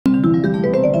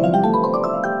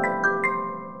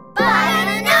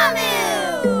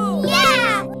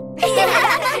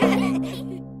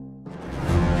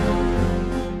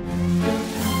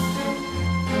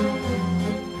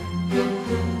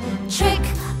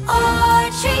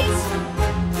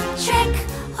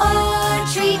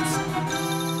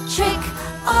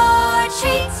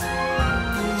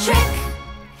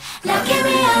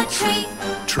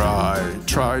I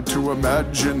tried to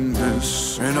imagine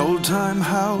this. An old-time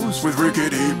house with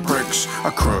rickety bricks,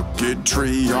 a crooked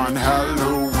tree on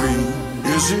Halloween.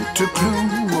 Is it a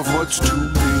clue of what's to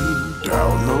be?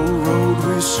 Down the road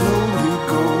we slowly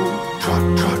go. Trot,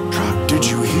 trot, trot, did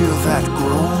you hear that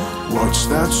groan? What's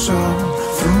that sound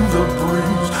through the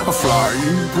breeze? A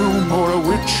flying broom or a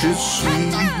witch's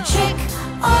sneeze? Trick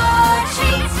or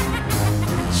treat,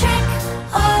 trick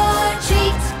or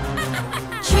treat,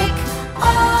 trick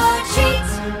or treat,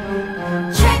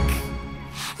 trick.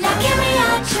 Now give me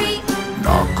a treat.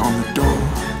 Knock on the door,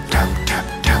 tap, tap,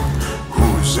 tap.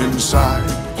 Who's inside?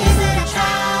 Is it a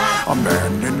trap? A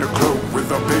man in a cloak with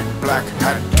a big black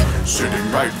hat, sitting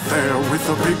right there with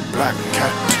a big black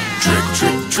cat. Trick,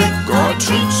 trick, trick or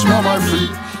treat, smell my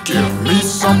feet. Give me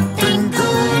something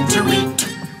good to eat.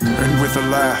 And with a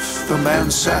laugh, the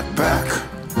man sat back.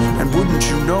 And wouldn't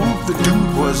you know, the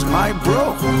dude was my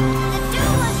bro. The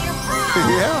dude was your bro.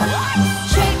 Yeah.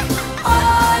 Trick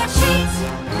or treat,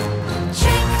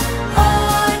 trick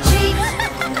or treat,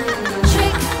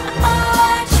 trick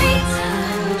or treat,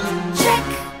 trick.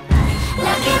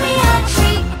 Now give me a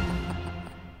treat.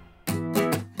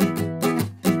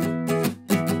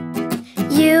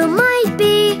 You might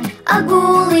be a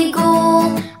ghouly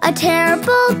ghoul, a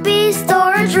terrible beast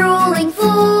or a drooling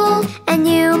fool. And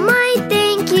you might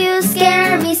think you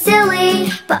scare me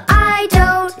silly, but I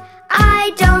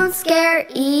don't scare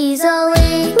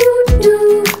easily.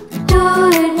 Doo-doo,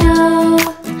 doo-doo,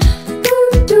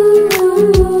 doo-doo.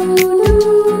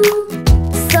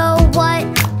 So what?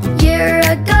 You're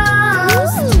a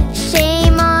ghost?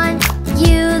 Shame on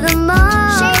you the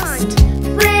most.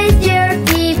 With your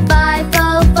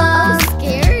fee-fi-fo-fo.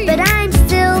 Scary. But I'm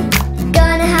still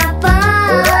gonna have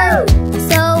fun.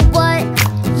 So what?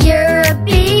 You're a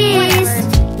beast.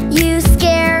 You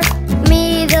scare me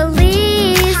the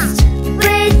least.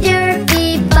 With your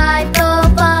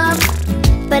fee-fi-fo-fo.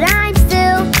 But I'm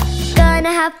still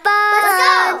gonna have fun.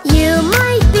 You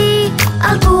might be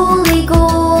a ghouly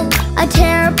ghoul, a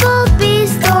terrible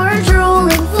beast or a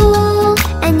drooling fool.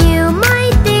 And you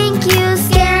might think you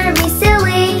scare me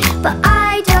silly, but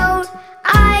I don't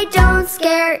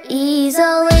scare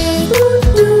easily.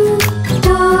 Doo-doo,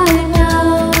 doo-doo,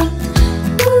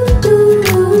 doo-doo,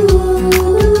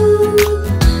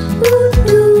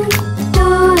 doo-doo,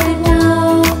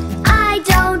 doo-doo.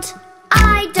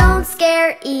 I don't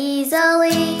scare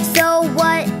easily. So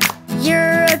what?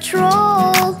 You're a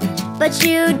troll, but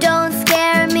you don't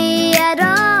scare me at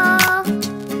all.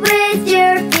 With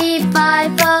your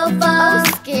fee-fi-fo-fo.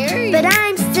 Scary. But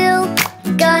I'm still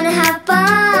gonna have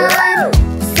fun.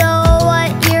 So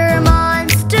what? You're a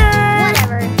monster.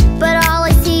 Whatever. But all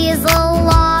I see is a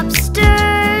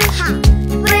lobster.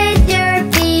 With your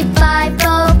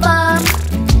fee-fi-fo-fo.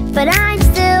 But I'm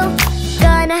still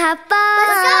gonna have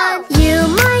fun. You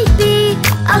might be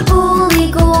a ghouly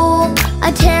ghoul,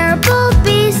 a terrible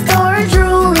beast or a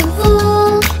drooling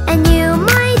fool. And you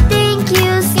might think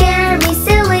you scare me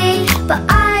silly, but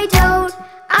I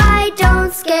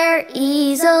don't scare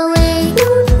easily.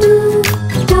 Doo-doo,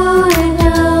 doo-doo,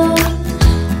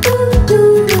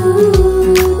 doo-doo,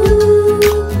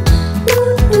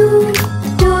 doo-doo,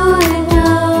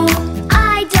 doo-doo.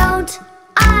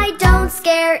 I don't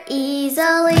scare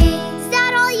easily. Is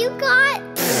that all you got?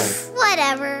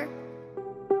 Whatever.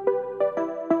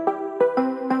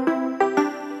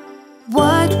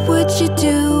 What would you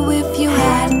do if you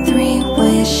had 3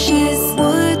 wishes?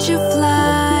 Would you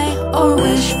fly or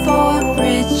wish for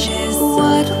riches?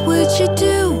 What would you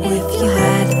do if you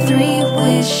had 3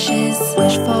 wishes?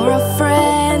 Wish for a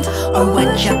friend or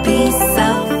would you be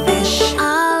selfish?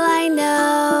 All I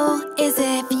know is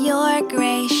if you're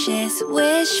gracious,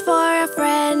 wish for a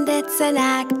friend, it's an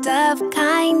act of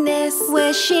kindness.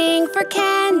 Wishing for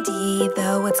candy,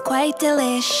 though it's quite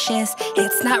delicious,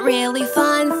 it's not really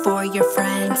fun for your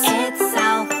friends, it's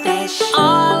selfish.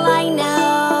 All I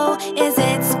know is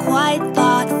it's quite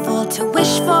thoughtful to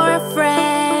wish for a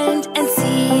friend and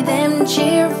see them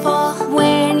cheerful.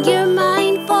 When you're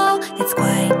mindful, it's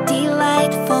quite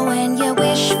delightful when you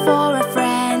wish for a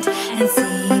friend and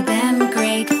see them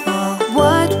grateful.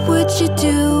 What would you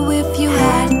do if you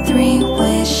had 3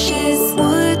 wishes?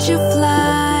 Would you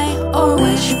fly or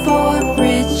wish for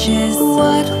riches?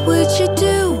 What would you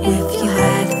do if you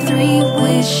had 3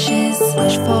 wishes?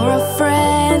 Wish for a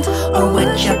friend or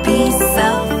would you be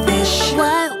selfish?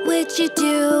 What would you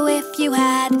do if you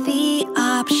had the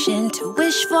option to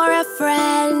wish for a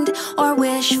friend or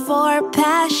wish for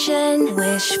passion?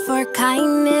 Wish for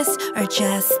kindness or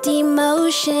just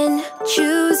emotion?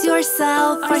 Choose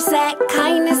yourself or set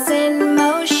kindness in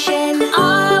motion.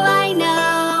 All I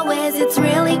know is it's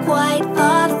really quite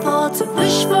thoughtful to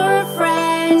wish for a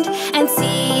friend and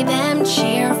see them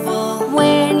cheerful.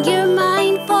 When you're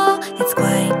mindful, it's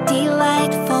quite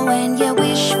delightful when you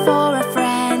wish for a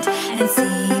friend and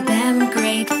see them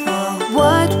grateful.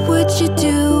 What would you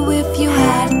do if you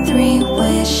had 3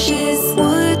 wishes?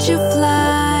 Would you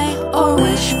fly or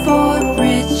wish for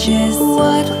riches?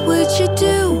 What would you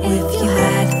do if you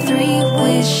had 3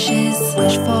 wishes?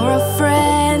 Wish for a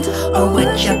friend or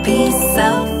would you be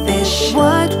selfish?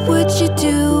 What would you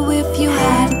do if you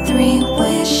had 3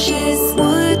 wishes?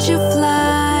 Would you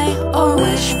fly or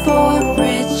wish for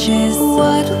riches?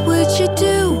 What would you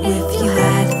do if you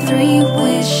had 3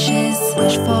 wishes?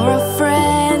 Wish for a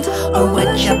friend or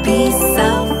would you be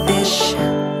selfish?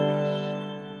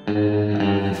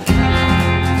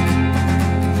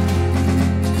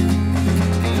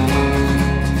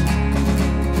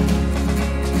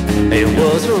 It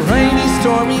was a rainy,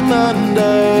 stormy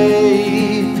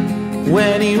Monday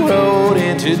when he rode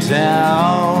into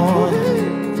town.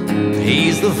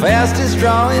 He's the fastest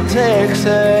draw in Texas,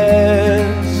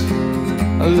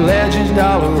 a legend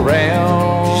all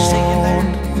around.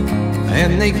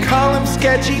 And they call him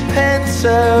Sketchy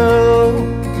Pencil.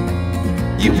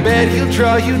 You bet he'll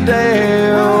draw you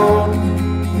down.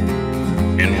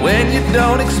 And when you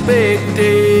don't expect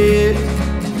it,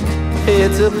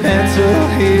 it's a pencil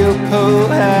he'll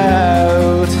pull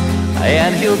out.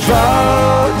 And he'll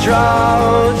draw,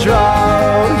 draw,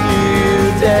 draw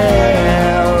you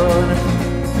down.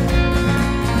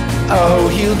 Oh,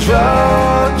 he'll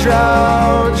draw,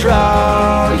 draw,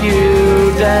 draw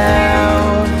you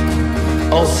down.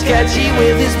 Oh, Sketchy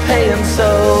with his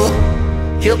pencil,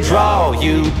 he'll draw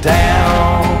you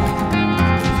down.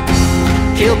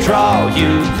 He'll draw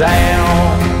you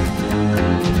down.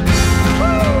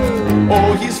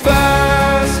 Oh, he's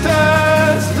fast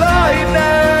as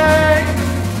lightning,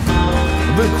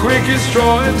 the quickest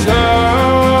draw in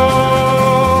town.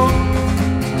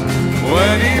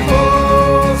 When he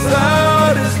pulls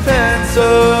out his pencil,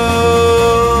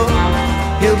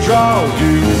 he'll draw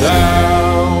you down.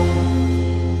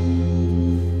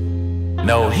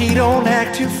 No, he don't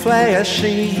act too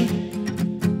flashy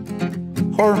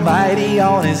or mighty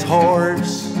on his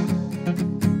horse,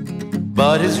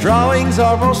 but his drawings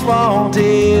are most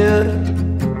wanted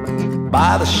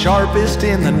by the sharpest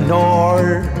in the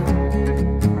north.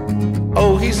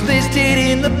 Oh, he's listed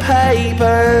in the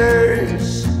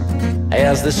papers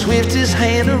as the swiftest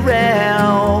hand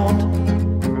around.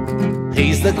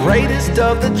 He's the greatest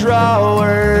of the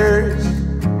drawers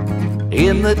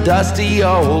in the dusty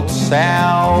old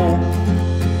South.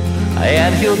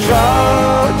 And he'll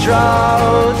draw,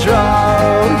 draw,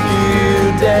 draw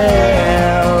you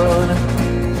down.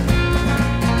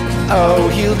 Oh,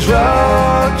 he'll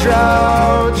draw,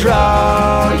 draw,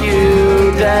 draw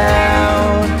you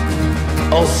down.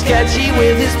 Oh, Sketchy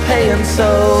with his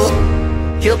pencil,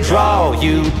 he'll draw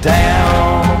you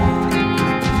down.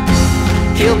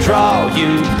 He'll draw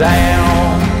you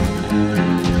down.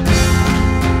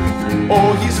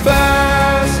 Oh, he's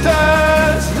fast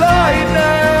as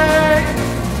lightning,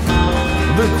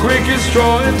 the quickest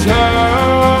draw in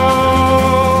town.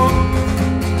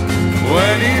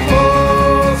 When he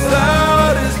pulls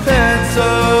out his pencil,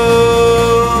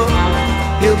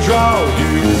 he'll draw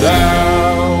you down.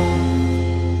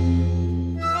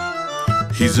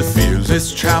 He's a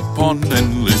fearless chap on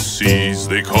endless seas.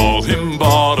 They call him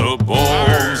Bada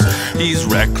Bones. He's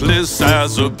reckless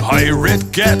as a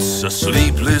pirate gets, a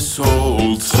sleepless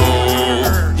old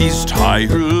soul. He's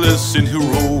tireless in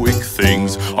heroic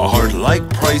things, a heart like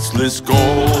priceless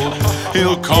gold.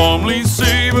 He'll calmly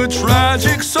save a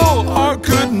tragic soul, our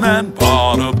good man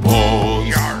Bada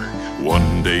Bones.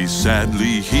 One day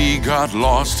sadly he got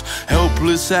lost,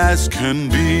 helpless as can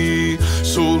be,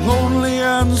 so lonely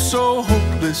and so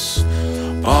hopeless,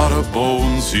 Bada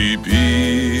Bones he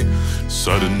be.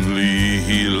 Suddenly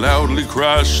he loudly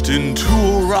crashed into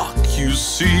a rock, you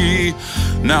see.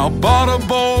 Now Bada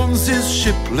Bones is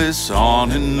shipless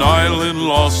on an island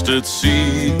lost at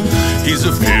sea. He's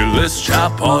a fearless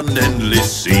chap on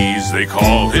endless seas. They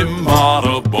call him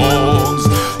Bada Bones.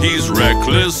 He's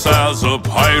reckless as a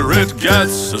pirate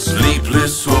gets, a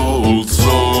sleepless old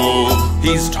soul.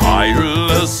 He's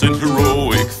tireless in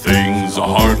heroic things, a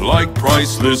heart like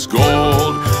priceless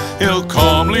gold. He'll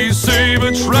calmly save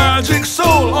a tragic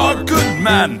soul, our good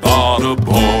man Bada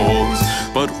Bones.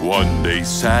 But one day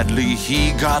sadly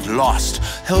he got lost,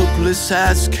 helpless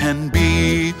as can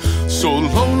be, so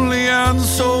lonely and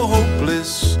so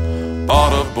hopeless,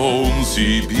 Bada Bones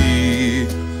he be.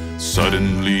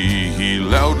 Suddenly he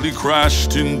loudly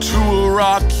crashed into a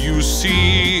rock, you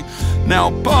see. Now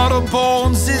Bada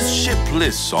Bones is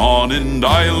shipless on an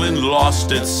island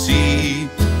lost at sea.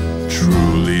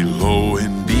 Truly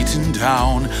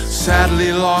town,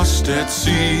 sadly lost at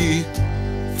sea,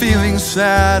 feeling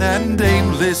sad and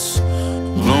aimless,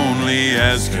 lonely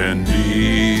as can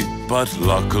be. But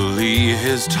luckily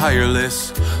his tireless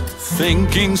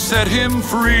thinking set him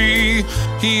free.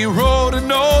 He wrote a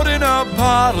note in a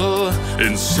bottle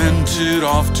and sent it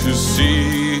off to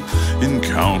sea. In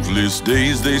countless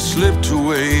days they slipped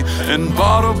away, and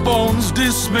Bada bones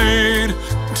dismayed,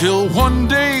 till one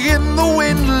day in the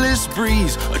windless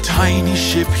breeze a tiny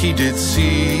ship he did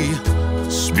see.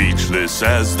 Speechless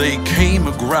as they came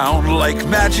aground, like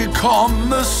magic on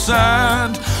the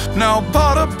sand. Now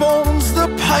Bada bones the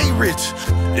pirate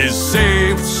is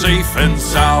saved, safe and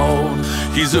sound.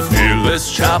 He's a fearless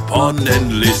chap on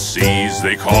endless seas,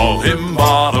 they call him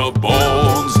Bada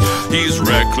bones. He's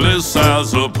reckless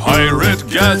as a pirate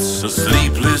gets, a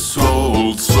sleepless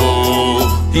old soul.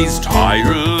 He's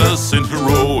tireless in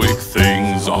heroic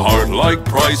things, a heart like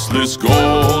priceless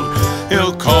gold.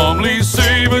 He'll calmly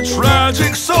save a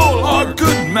tragic soul, our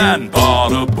good man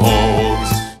Bada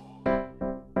bones.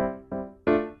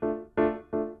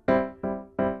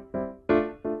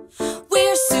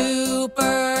 We're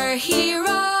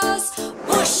superheroes,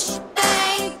 whoosh,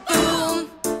 bang, boom.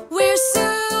 We're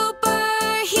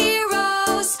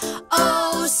superheroes,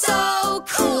 oh so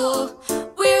cool.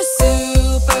 We're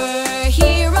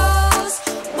superheroes,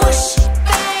 whoosh,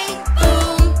 bang,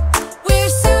 boom.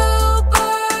 We're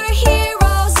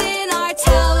superheroes in our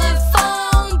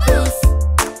telephone booth.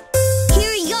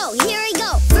 Here we go,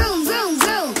 vroom, vroom,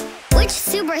 vroom. Which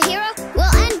superhero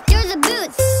will enter the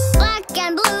booth? Black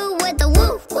and blue with the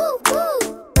woo, woo, woo.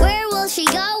 Where will she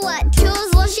go? What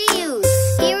tools will she use?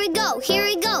 Here we go,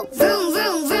 vroom,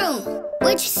 vroom, vroom.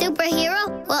 Which superhero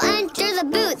will enter the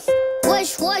booth?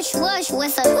 Whoosh, whoosh, whoosh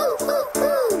with a woo, woo,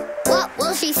 woo. What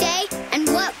will she say and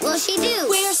what will she do?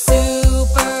 We're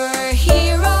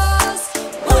superheroes,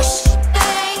 whoosh,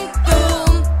 bang,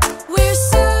 boom. We're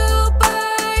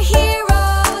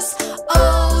superheroes,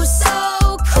 oh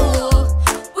so cool.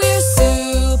 We're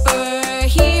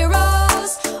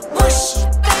superheroes, whoosh,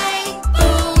 bang,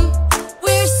 boom.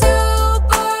 We're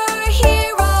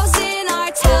superheroes in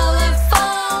our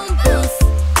telephone booth.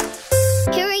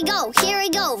 Here we go,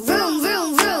 vroom, vroom,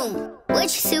 vroom.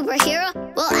 Which superhero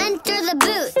will enter the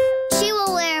booth? She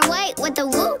will wear white with a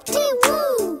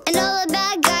woo-dee-woo, and all the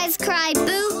bad guys cry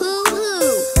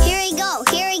boo-hoo-hoo. Here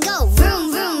we go,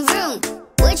 vroom, vroom, vroom.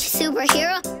 Which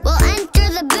superhero will enter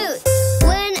the booth?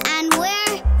 When and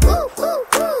where?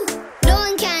 Woo-hoo-hoo. No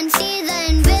one can see the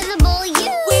invisible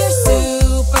you. We're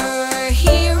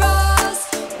superheroes,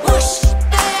 whoosh,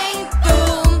 bang,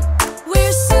 boom.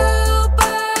 We're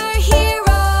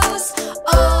superheroes,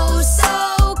 oh so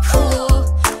cool.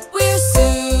 We're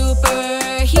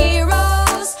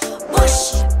superheroes, whoosh,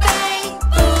 bang,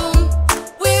 boom.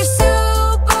 We're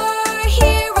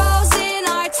superheroes in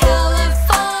our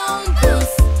telephone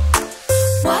booth.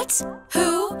 What?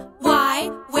 Who? Why?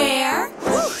 Where?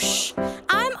 Whoosh!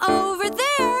 I'm over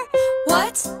there.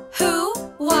 What? Who?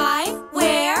 Why?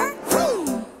 Where?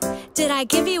 Vroom! Did I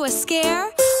give you a scare?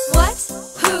 What?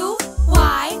 Who?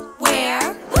 Why?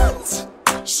 Where? Woot!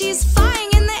 She's flying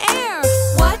in the air.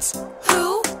 What?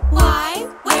 Who? Why?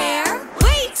 Where?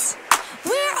 Wait!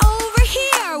 We're over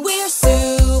here. We're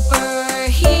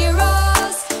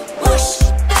superheroes. Whoosh,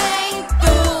 bang,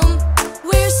 boom.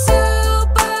 We're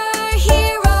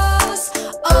superheroes,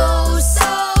 oh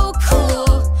so cool.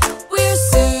 We're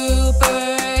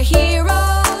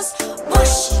superheroes.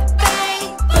 Whoosh, bang,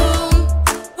 boom.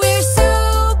 We're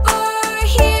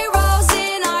superheroes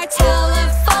in our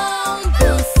telephone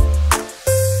booth.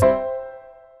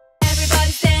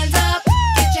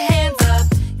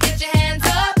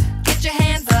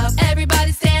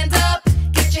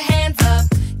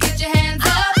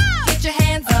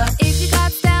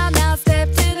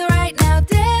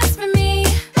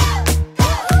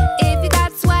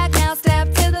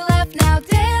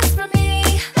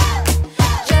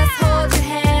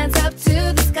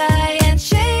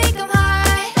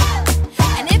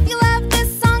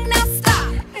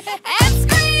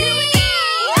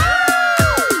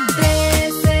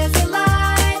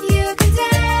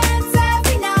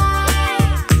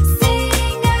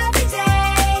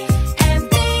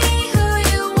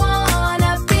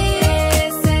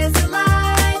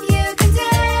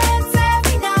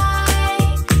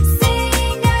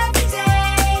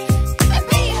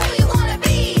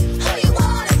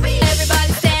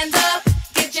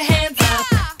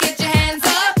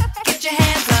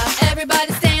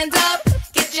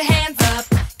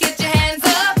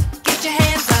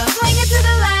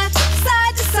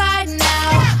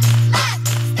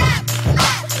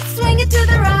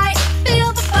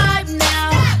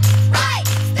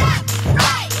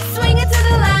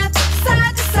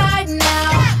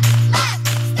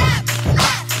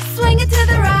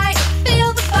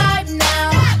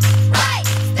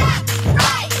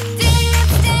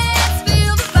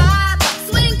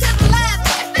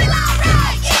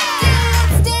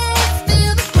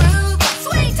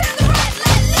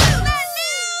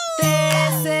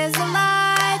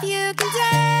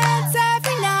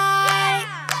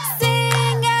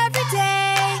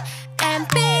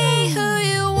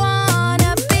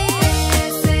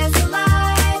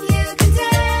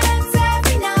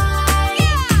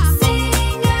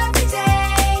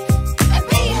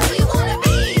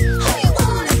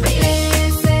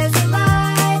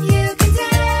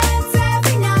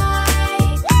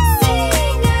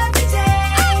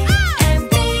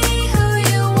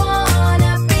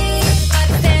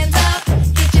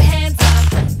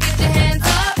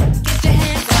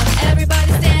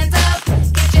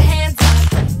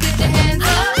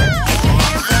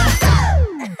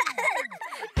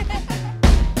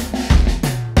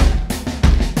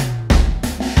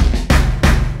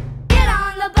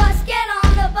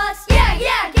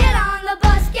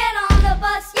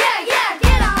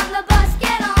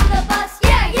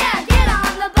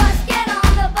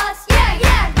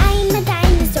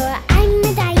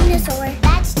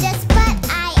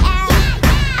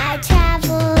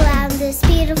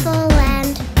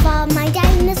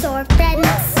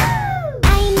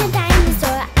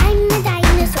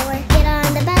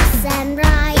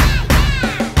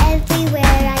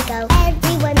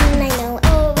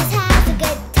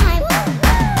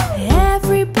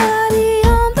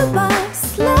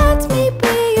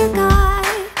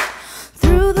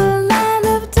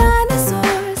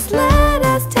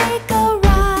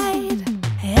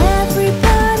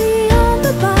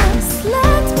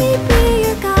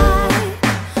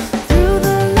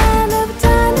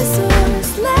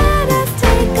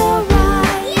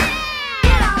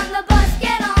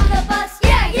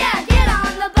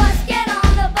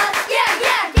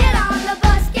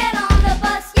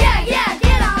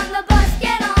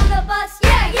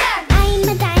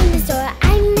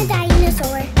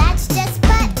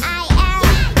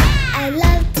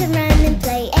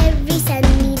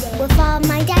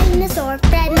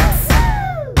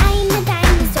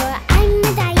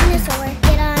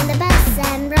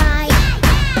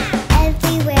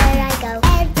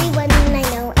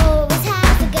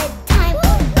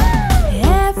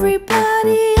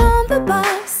 Everybody on the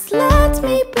bus, let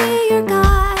me be your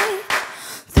guide.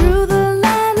 Through the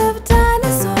land of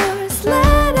dinosaurs,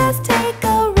 let us take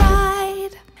a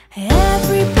ride.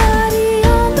 Everybody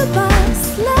on the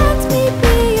bus, let me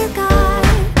be your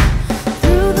guide.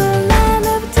 Through the land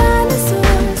of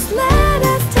dinosaurs, let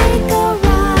us take a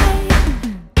ride.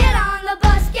 Get on the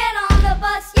bus,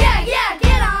 yeah, yeah.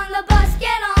 Get on the bus,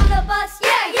 yeah, yeah. Get on the bus,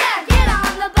 yeah, yeah. Get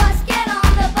on the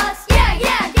bus, yeah,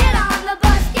 yeah.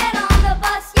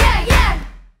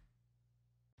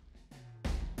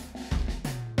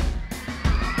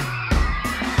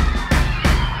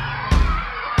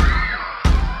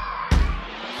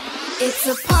 It's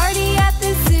a party at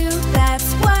the zoo,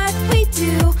 that's what we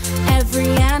do. Every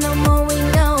animal we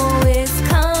know is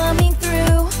coming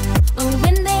through.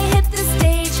 When they hit the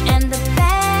stage and the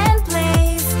band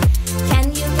plays, can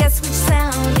you guess which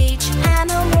sound each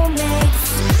animal makes?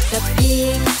 The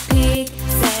pig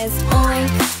says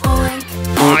oink, oink.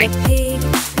 Oink. The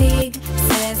pig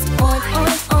says oink,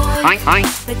 oink, oink. Oink, oink.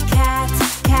 The cat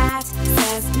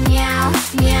says meow,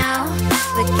 meow.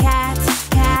 The cat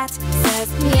says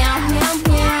meow, meow,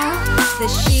 meow. The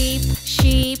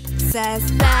sheep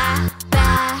says ba,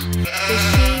 ba. The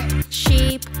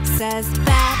sheep says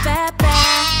ba, ba, ba.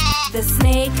 The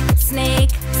snake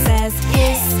says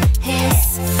hiss,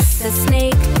 hiss. The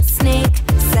snake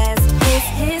says hiss,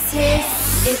 hiss, hiss.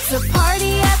 It's a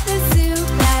party at the zoo,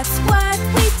 that's what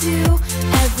we do.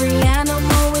 Every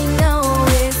animal we know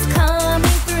is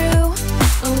coming through.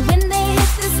 When they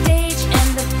hit the stage and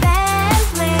the band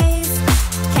plays,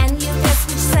 can you guess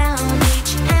which sound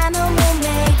each animal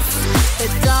makes? The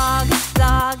dog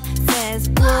says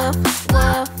woof,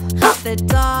 woof. The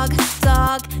dog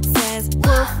says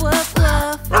woof, woof,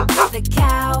 woof. The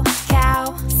cow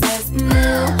says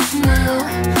moo, moo.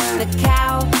 The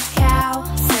cow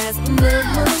says moo,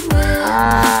 moo, moo.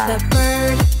 The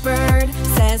bird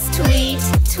says tweet,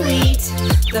 tweet.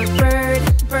 The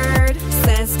bird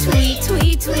says tweet,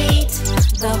 tweet, tweet.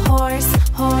 The horse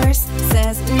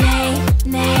says neigh,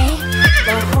 neigh.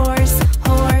 The horse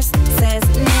says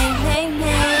neigh, neigh,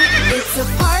 neigh. It's a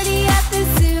party at the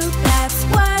zoo, that's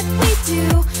what we do.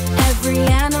 Every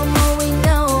animal we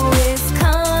know is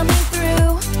coming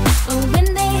through. When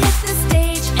they hit the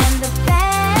stage and the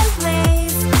band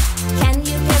plays, can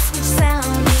you guess which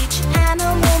sound each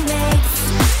animal makes?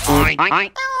 Oink,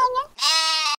 oink.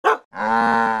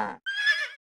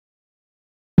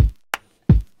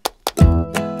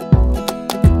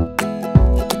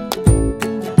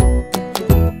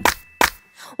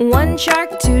 One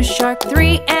shark, two shark,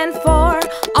 3 and 4,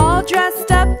 all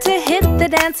dressed up to hit the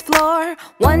dance floor.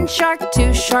 One shark,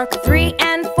 two shark, 3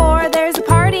 and 4, there's a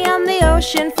party on the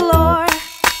ocean floor.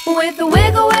 With a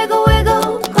wiggle, wiggle,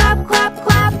 wiggle, clap, clap,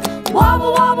 clap,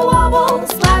 wobble, wobble, wobble,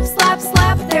 slap, slap,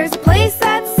 slap. There's a place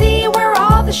at sea where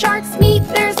all the sharks meet.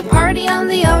 There's a party on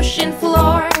the ocean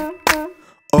floor.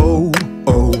 Oh,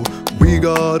 we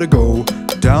gotta go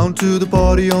down to the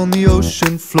party on the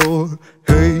ocean floor.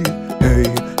 Hey,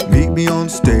 meet me on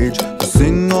stage. We'll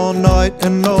sing all night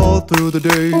and all through the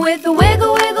day. With a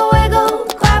wiggle, wiggle, wiggle,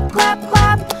 clap, clap,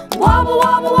 clap, wobble,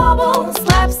 wobble, wobble,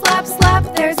 slap, slap,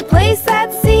 slap. There's a place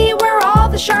at sea where all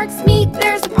the sharks meet.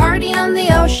 There's a party on the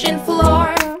ocean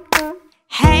floor.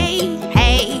 Hey,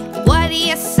 what do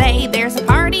you say? There's a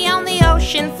party on the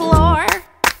ocean floor.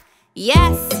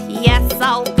 Yes,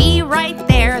 I'll be right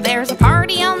there. There's a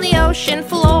party on the ocean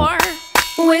floor.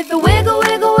 With a wiggle,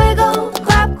 wiggle, wiggle,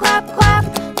 clap, clap, clap,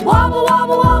 wobble,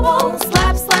 wobble, wobble,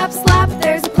 slap, slap, slap.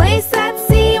 There's a place at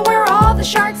sea where all the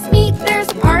sharks meet. There's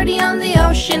a party on the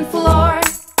ocean floor.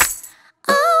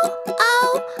 Oh,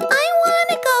 I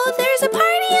wanna go. There's a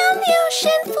party on the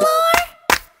ocean floor.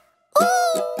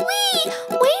 Ooh,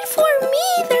 wait for me.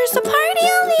 There's a party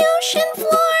on the ocean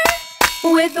floor.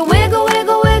 With a wiggle,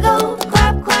 wiggle, wiggle,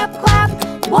 clap, clap, clap,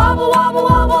 wobble, wobble,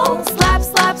 wobble, slap,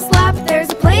 slap, slap. There's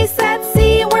a place at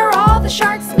sea where all the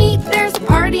sharks meet. There's a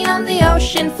party on the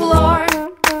ocean floor.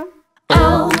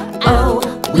 Oh,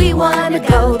 we wanna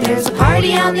go. There's a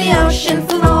party on the ocean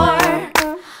floor.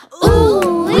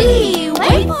 Ooh,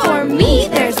 wait for me.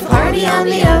 There's a party on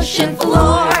the ocean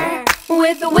floor.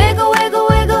 With a wiggle, wiggle,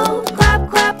 wiggle, clap,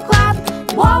 clap, clap,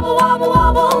 wobble, wobble,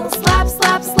 wobble, slap,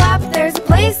 slap, slap. There's a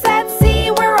place at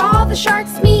sea where all the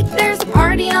sharks meet. There's a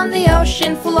party on the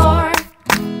ocean floor.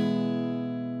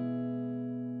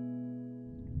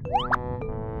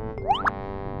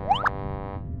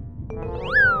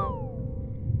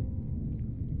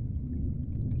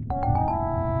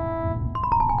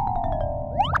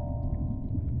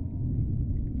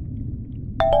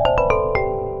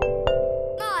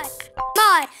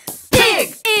 Mod,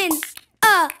 pig in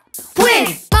a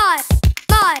wig. Mod,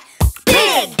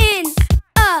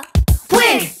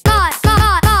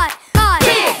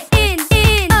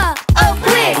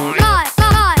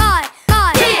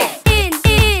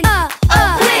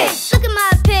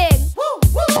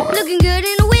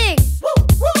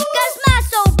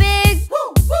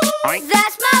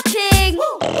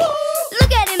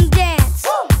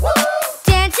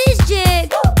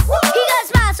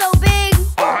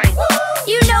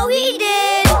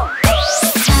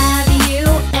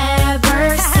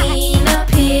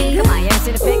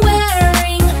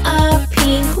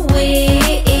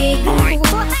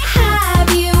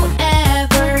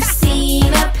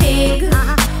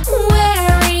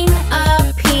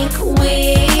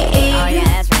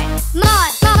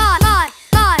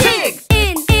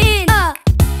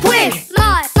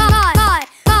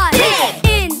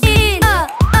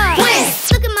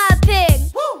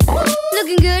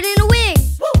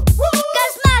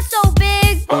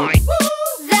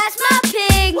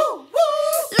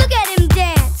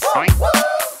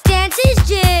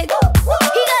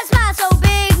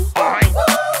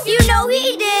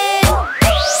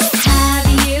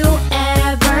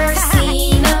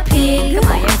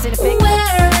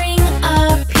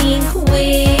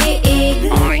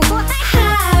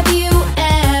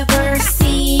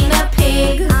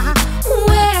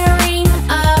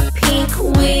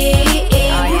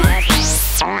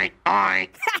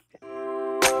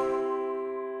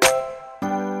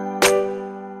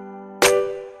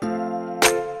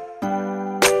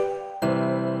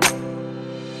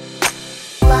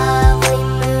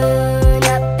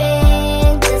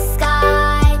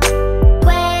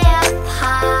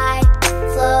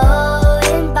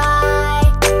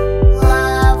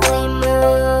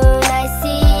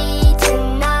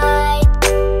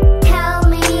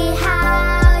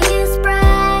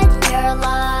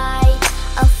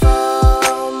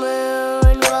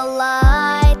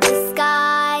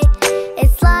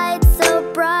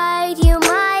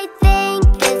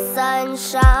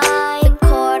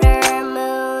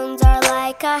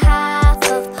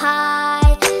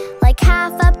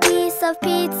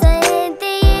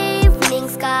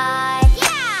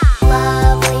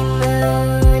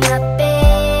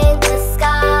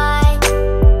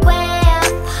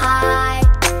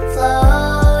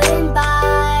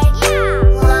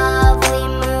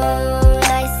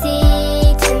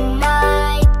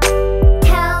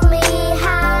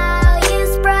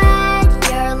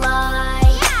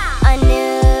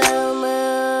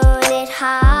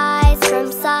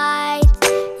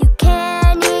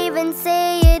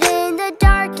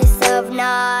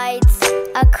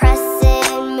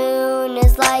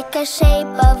 like a shape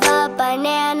of a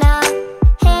banana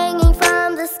hanging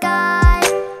from the sky.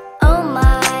 Oh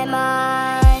my,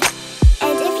 my.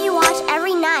 And if you watch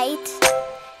every night,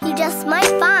 you just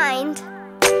might find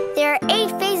there are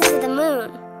 8 phases of the moon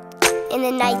in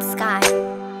the night sky.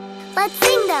 Let's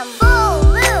sing them. Full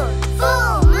moon,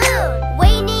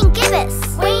 waning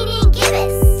gibbous, waning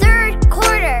gibbous. Third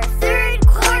quarter,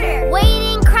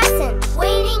 waning crescent,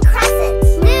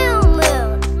 new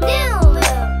moon,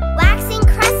 waxing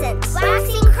crescent,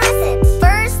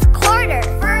 first quarter,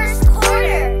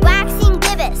 waxing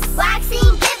gibbous, lovely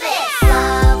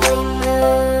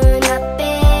moon up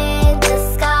in the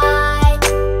sky,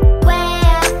 way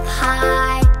up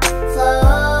high,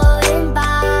 floating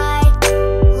by.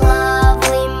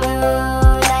 Lovely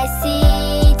moon I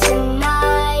see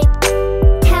tonight,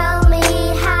 tell me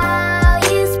how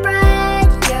you spread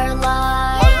your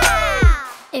light.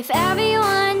 If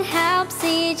everyone helps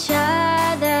each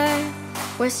other,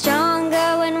 we're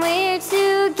stronger when we're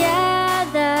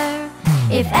together.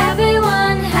 If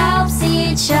everyone helps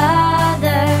each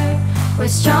other, we're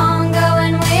stronger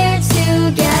when we're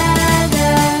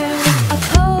together. A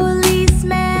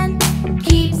policeman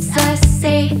keeps us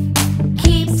safe,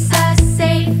 keeps us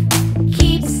safe,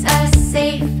 keeps us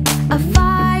safe. A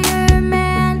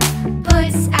fireman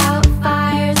puts out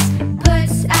fires,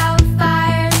 puts out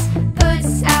fires,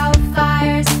 puts out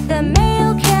fires. The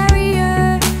mail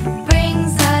carrier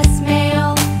brings us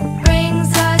mail,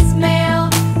 brings us mail,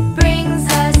 brings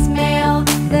us mail.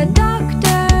 The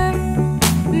doctor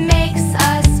makes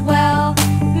us well,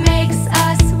 makes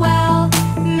us well,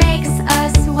 makes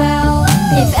us well.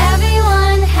 If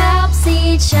everyone helps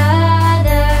each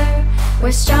other,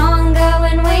 we're stronger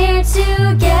when we're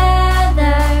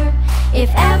together. If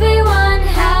everyone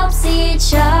helps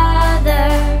each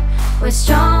other, we're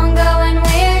stronger when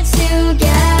we're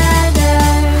together.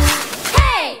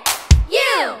 Hey,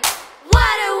 you!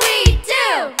 What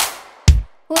do?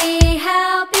 We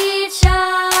help each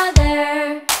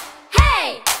other.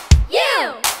 Hey,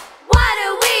 you! What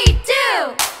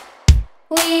do?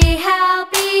 We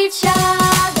help each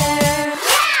other.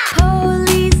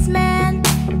 Policeman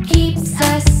keeps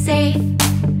us safe,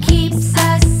 keeps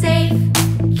us safe,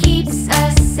 keeps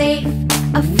us safe.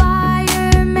 A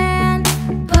fireman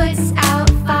puts out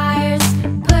fires,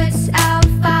 puts out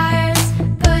fires,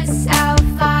 puts out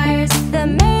fires. The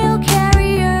mail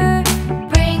carrier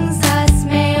brings us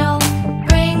mail,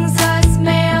 brings us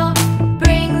mail,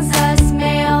 brings us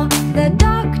mail. The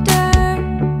doctor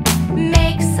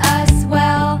makes us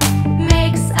well,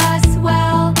 makes us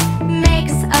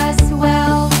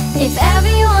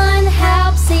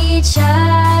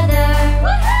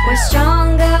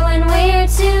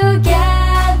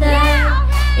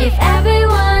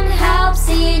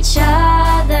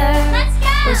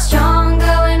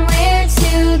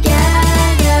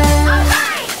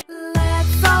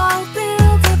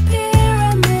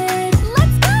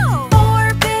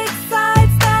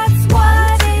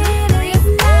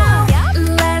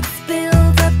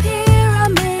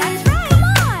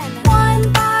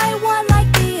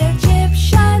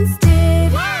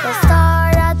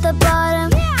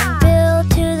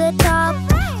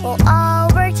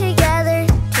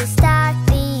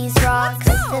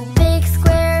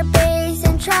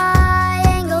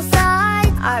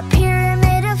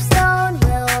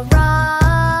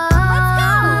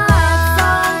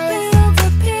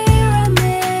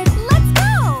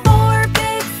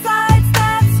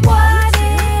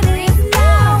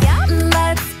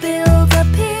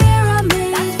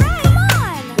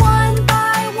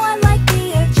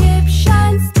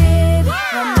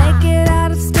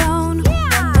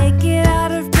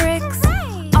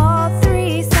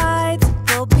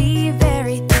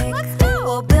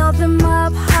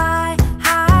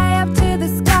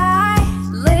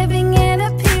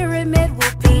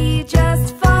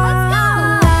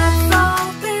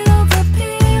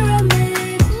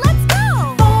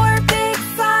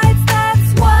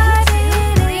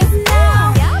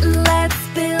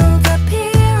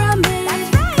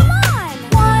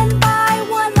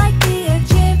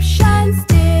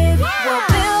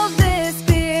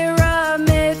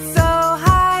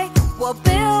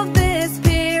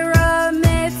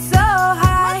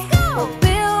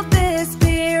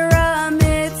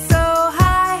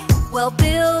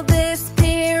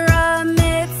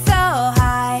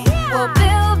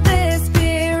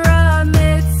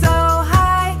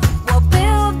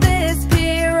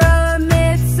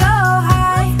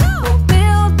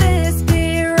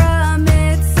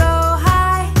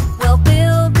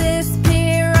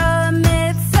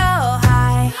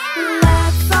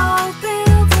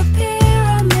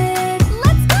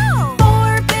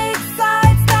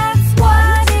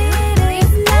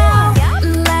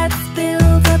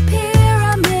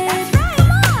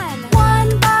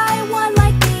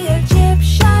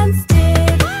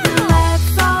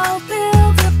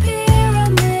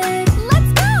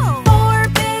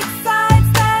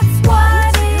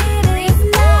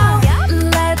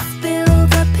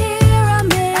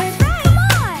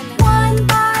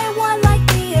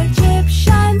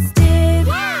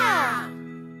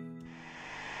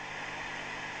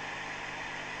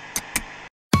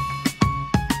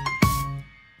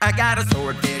I got a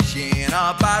swordfish in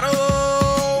a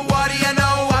bottle. What do you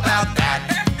know about that?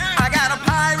 I got a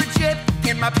pirate ship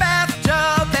in my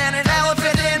bathtub and an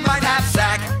elephant in my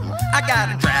knapsack. I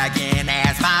got a dragon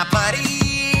as my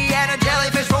buddy and a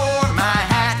jellyfish for my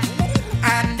hat.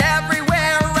 And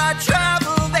everywhere I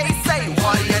travel they say,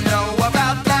 what do you know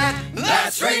about that?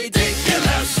 That's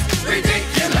ridiculous,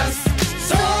 ridiculous,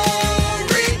 so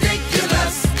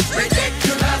ridiculous,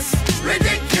 ridiculous,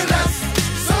 ridiculous,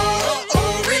 so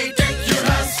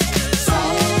ridiculous, so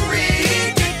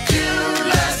ridiculous.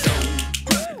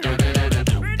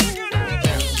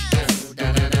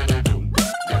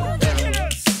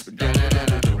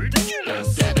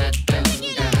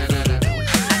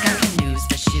 I got canoes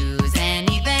for shoes and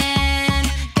even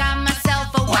got myself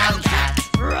a wildcat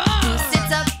who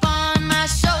sits up on my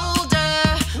shoulder.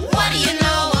 What do you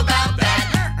know about that?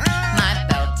 My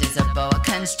belt is a boa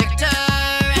constrictor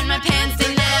and my pants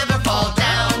they never fall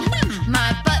down.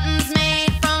 My buttons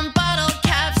made from bottle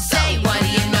caps. Say, what do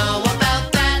you know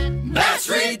about that? That's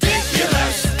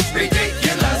ridiculous,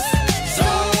 ridiculous, so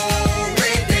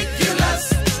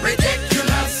ridiculous,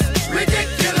 ridiculous,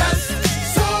 ridiculous,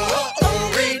 so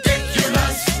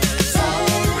ridiculous, so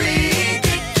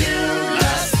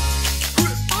ridiculous.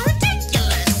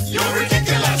 You're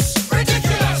ridiculous,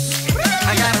 ridiculous.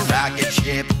 I got a rocket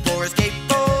ship for a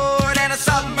skateboard and a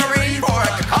submarine for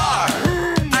a car.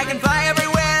 I can fly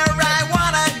everywhere I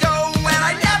wanna go and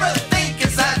I never think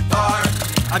it's that far.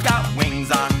 I got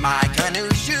wings on my canoe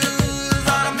shoes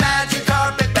on a magic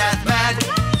carpet bath mat.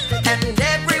 And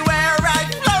everywhere I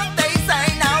float they say,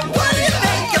 now what do you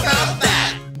think about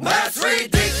that? That's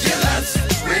ridiculous,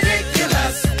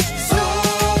 ridiculous, so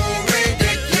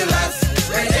ridiculous,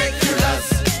 ridiculous,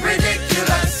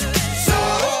 ridiculous, so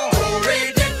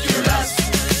ridiculous,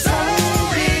 so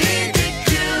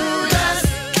ridiculous.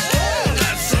 Oh,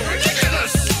 that's so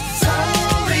ridiculous, so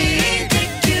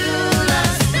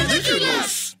ridiculous,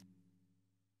 ridiculous.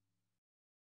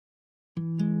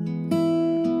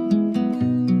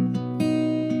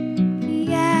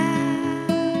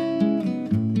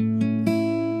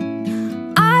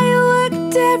 I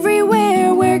looked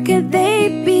everywhere, where could they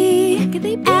be?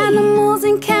 Animals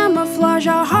in camouflage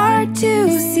are hard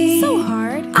to see. So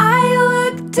hard. I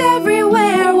looked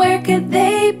everywhere, where could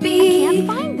they be? Can't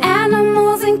find them.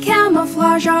 Animals in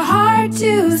camouflage are hard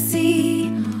to see.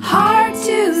 Hard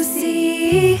to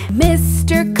see.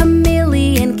 Mr.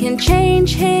 Chameleon can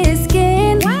change his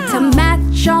skin to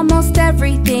match almost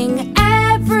everything.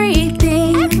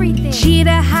 Everything.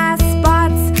 Cheetah has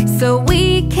spots so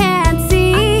we can't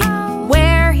see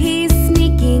where he's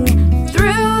sneaking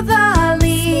through the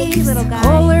leaves.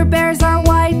 Polar bears are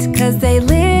white 'cause they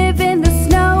live in the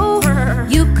snow.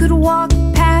 You could walk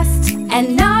past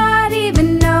and not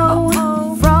even know.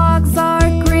 Frogs are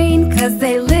green 'cause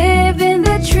they live in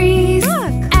the trees.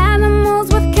 Animals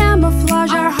with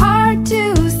camouflage are hard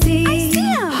to see.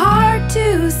 Hard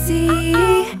to see.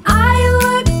 I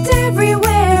looked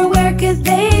everywhere, where could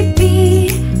they be?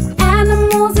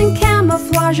 Animals in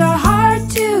camouflage are hard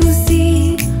to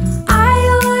see. I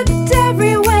looked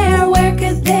everywhere, where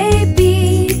could they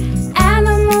be?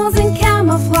 Animals in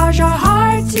camouflage are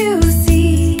hard to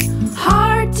see.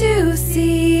 Hard to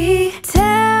see.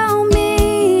 Tell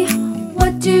me,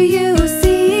 what do you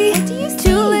see?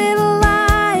 Two little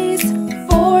eyes,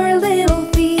 four little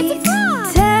feet.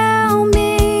 Tell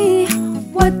me,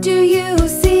 what do you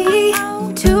see?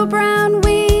 Two brown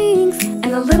wings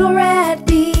and a little red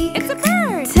beak. It's a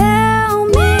bird. Tell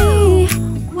me,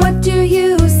 what do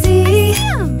you see?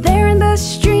 There in the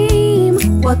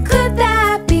stream, what could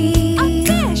that be? A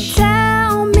fish.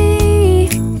 Tell me,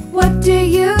 what do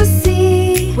you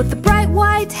see? With the bright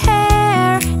white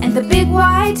hair and the big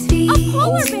white feet. A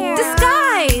polar bear.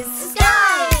 Disguise.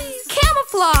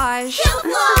 Camouflage.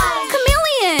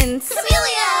 Chameleons.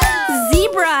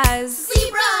 Zebras.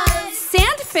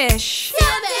 Sandfish.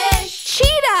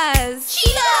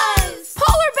 Cheetahs.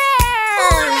 Polar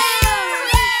bears.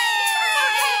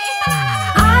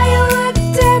 I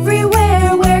looked everywhere,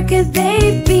 where could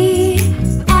they be?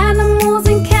 Animals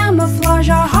in camouflage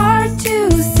are hard to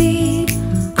see.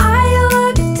 I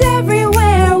looked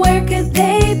everywhere, where could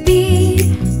they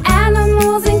be?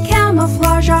 Animals in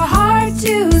camouflage are hard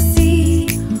to see.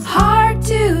 Hard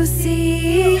to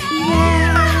see.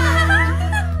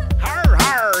 Har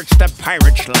har, it's the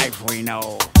pirate's life we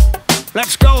know.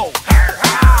 Let's go! Har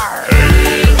har!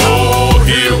 Hey ho,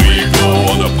 here we go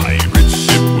on the pirate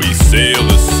ship. We sail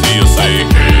the sea. Say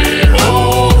hey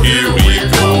ho, here we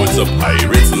go. It's a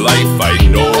pirate's life, I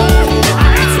know.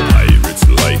 It's a pirate's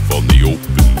life on the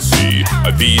open sea.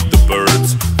 I feed the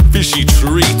birds fishy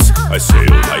treats. I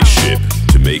sail my ship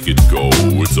to make it go.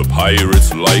 It's a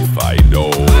pirate's life, I know.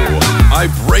 I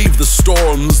brave the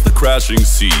storms, the crashing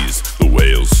seas, the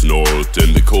whales snort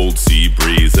and the cold sea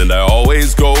breeze, and I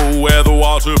always go where the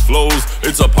water flows.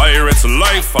 It's a pirate's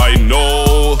life, I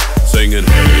know. Singing,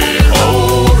 hey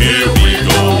ho, here we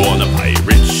go. On a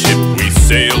pirate ship we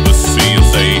sail the sea and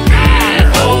say, hey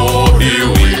ho, here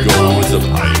we go. It's a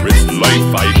pirate's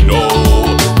life, I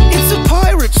know. It's a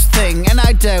pirate's thing and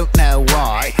I don't know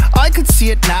why. I could see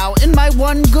it now in my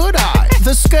one good eye.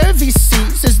 The scurvy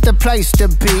seas is the place to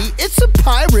be. It's a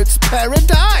pirate's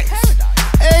paradise.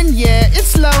 And yeah,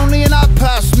 it's lonely and I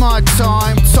pass my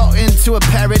time talking to a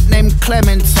parrot named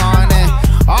Clementine. And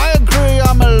I agree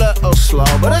I'm a little slow,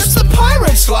 but it's the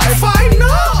pirate's life, I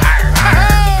know.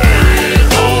 Hey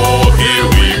ho, here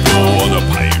we go. On a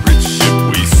pirate ship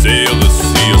we sail the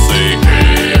sea and say,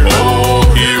 hey ho,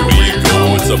 here we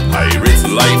go. It's a pirate's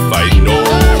life, I know.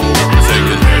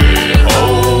 Singing, hey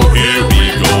ho, here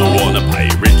we go. On a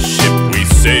pirate ship we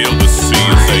sail the sea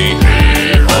and say,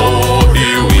 hey ho,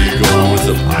 here we go. It's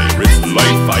a pirate's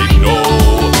life, I know.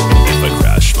 If I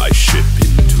crash my ship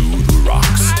into the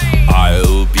rocks,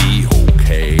 I'll be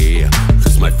okay,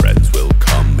 'cause my friends will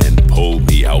come and pull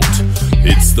me out.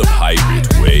 It's the pirate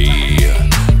way.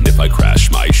 And if I crash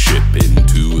my ship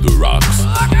into the rocks,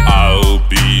 I'll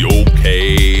be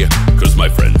okay, 'cause my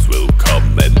friends will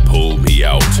come and pull me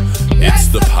out. It's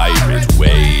the pirate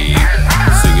way.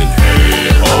 Singing, hey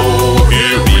ho,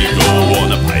 here we go.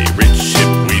 On a pirate ship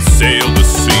we sail the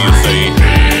sea and say,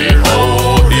 hey ho,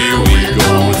 here we go.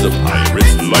 It's a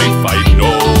pirate's life, I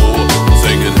know.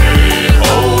 Singing, hey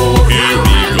ho, here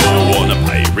we go. On a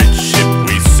pirate ship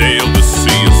we sail the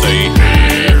sea and say,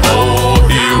 hey ho,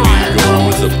 here we go.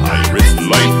 It's a pirate's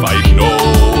life, I know.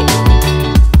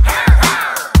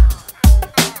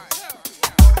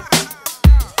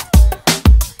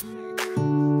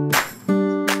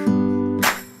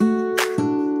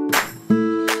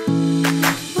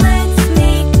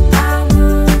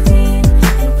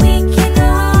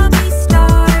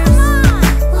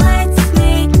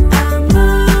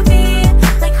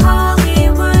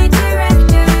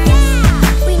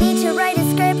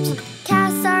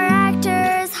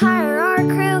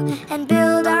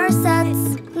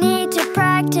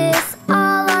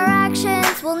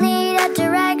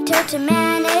 To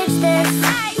manage this,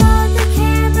 load the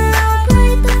camera,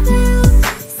 operate the film,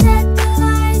 set the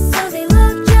lights so they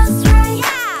look just right.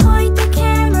 Point the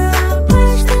camera,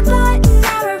 push the button,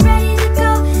 now we're ready to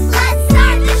go. Let's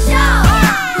start the show.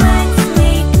 Let's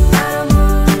make a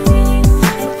movie,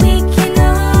 and we can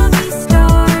all be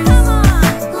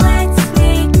stars. Let's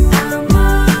make a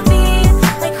movie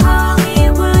like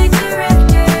Hollywood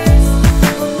directors.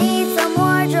 We'll need some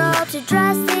wardrobe to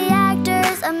dress the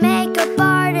actors, a makeup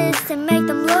artist to make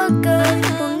them look good.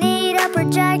 We'll need a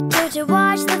projector to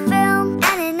watch the film,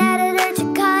 and an editor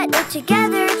to cut it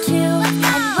together too.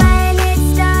 And when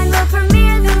it's done, we'll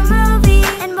premiere the movie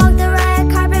and walk the red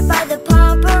carpet by the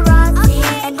paparazzi.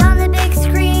 And on the big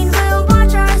screen, we'll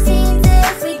watch our scenes.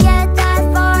 If we get that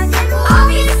far, then we'll all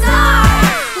be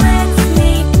stars. Let's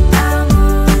make a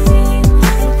movie,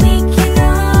 and we can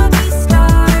all be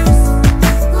stars.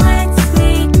 Let's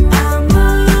make a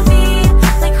movie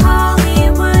like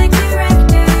Hollywood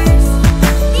directors.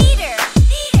 Theater,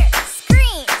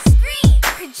 screen,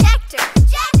 projector,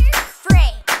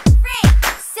 frame,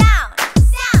 sound,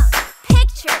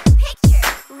 picture,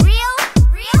 real,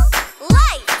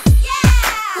 life.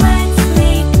 Let's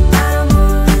make a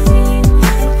movie,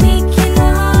 and we can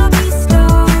all be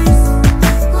stars.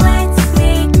 Let's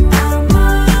make a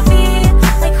movie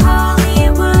like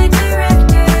Hollywood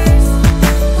directors.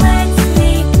 Let's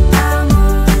make a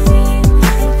movie,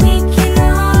 and we can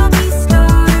all be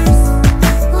stars.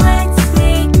 Let's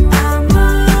make a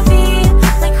movie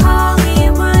like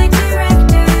Hollywood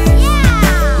directors.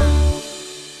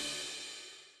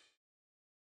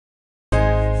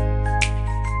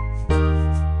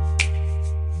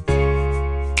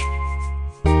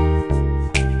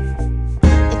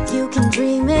 If you can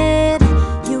dream it,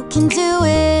 you can do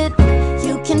it.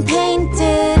 You can paint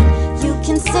it, you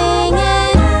can sing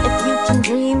it. If you can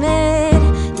dream it,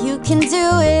 you can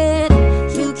do it.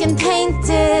 You can paint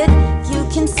it, you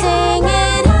can sing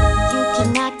it. You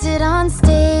can act it on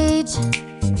stage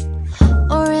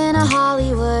or in a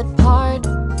Hollywood part.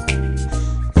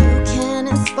 You can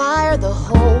inspire the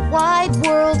whole wide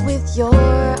world with your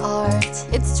art.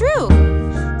 It's true.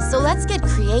 So let's get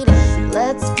creative.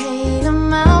 Let's paint a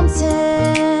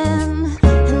mountain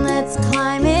and let's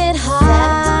climb it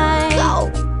high. Go.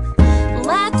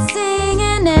 Let's sing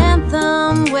an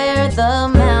anthem where the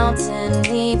mountain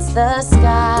meets the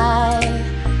sky.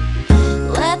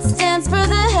 Let's dance for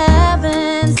the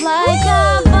heavens like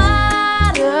a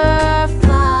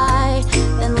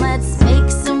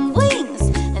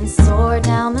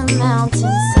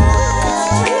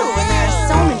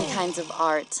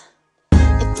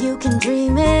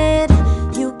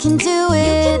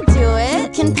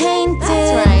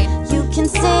That's right. You can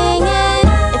sing it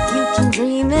if you can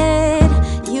dream it.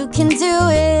 You can do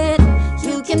it.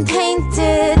 You can paint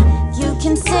it. You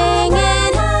can sing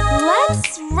it.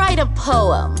 Let's write a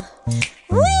poem.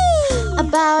 Whee!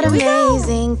 About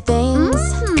amazing things.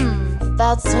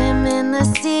 About swimming the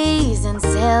seas and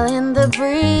sailing the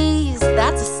breeze.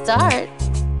 That's a start.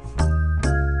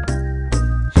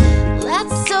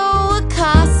 Let's sew a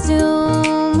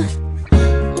costume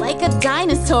like a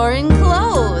dinosaur in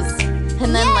clothes.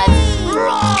 And then let's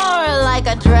roar like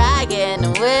a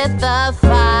dragon with a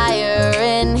fire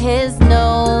in his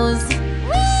nose.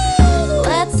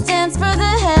 Let's dance for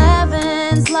the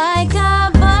heavens like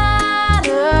a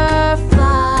butterfly.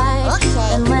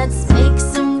 And let's make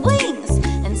some wings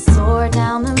and soar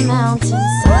down the mountainside.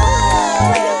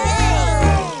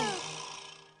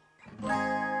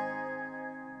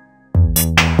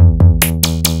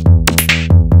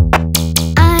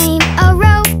 I'm a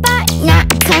robot, not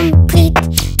complete.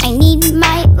 I need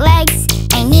my legs,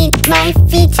 I need my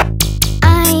feet.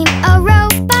 I'm a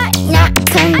robot, not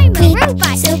complete.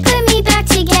 So put me back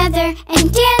together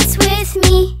and dance with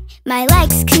me. My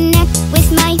legs connect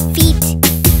with my feet,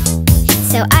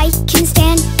 so I can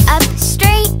stand up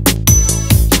straight.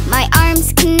 My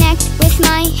arms connect with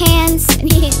my hands,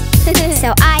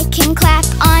 so I can clap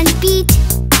on beat.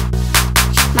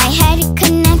 My head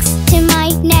connects to my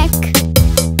neck,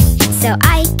 so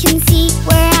I can see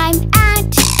where I'm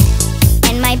at.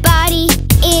 And my body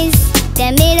is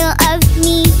the middle of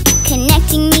me,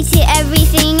 connecting me to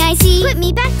everything I see. Put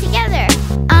me back together.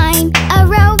 I'm a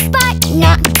robot,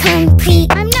 not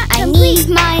complete. I'm not complete. I need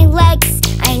my legs,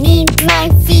 I need my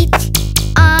feet.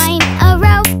 I'm a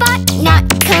robot, not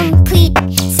complete.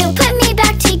 So put me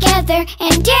back together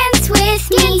and dance with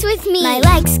me. Dance with me. My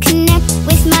legs connect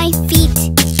with my feet,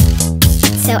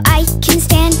 so I can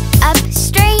stand up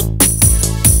straight.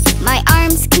 My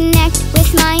arms connect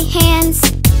with my hands,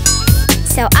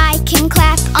 so I can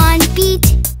clap on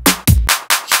beat.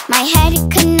 My head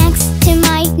connects to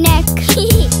my neck,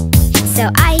 so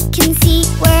I can see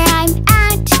where I'm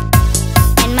at.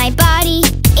 And my body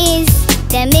is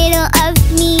the middle of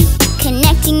me,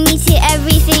 connecting me to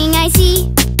everything I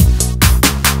see.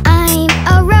 I'm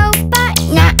a robot,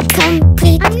 not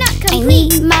complete. I'm not complete. I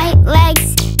need my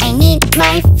legs, I need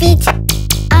my feet.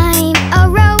 I'm a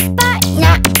robot,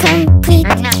 not complete.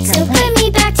 So put me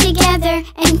back together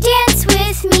and dance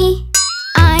with me.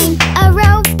 I'm a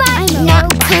robot, not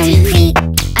complete.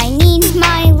 I need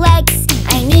my legs,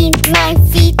 I need my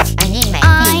feet.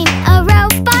 I'm a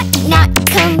robot, not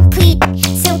complete.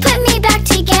 So put me back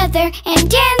together and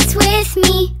dance with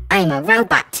me. I'm a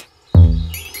robot.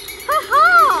 Ha-ha!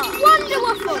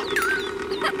 Wonderful!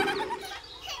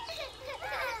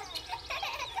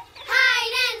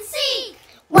 Hide and seek.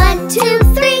 1, 2,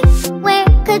 3. Where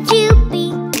could you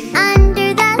be?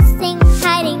 Under the sink,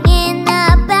 hiding in the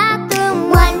bathroom.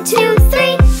 1, 2,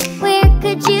 3. Where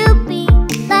could you be?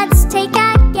 Let's take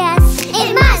a guess.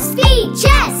 It must be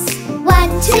Jess.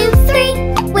 1, 2,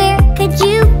 3. Where could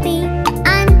you be?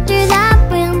 Under the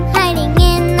broom, hiding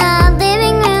in the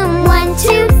living room. 1,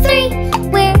 2, 3.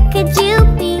 Where could you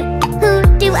be? Who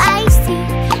do I see?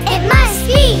 It must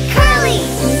be Curly.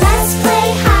 Let's play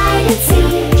hide and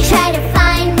seek. Try to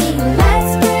find me.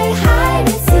 Let's play hide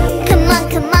and seek. Come on,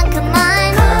 come on, come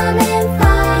on. Come and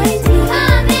find me.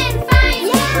 Come and find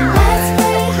me. Yeah. Let's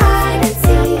play hide and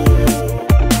seek.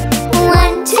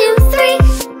 1, 2, 3.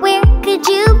 Where could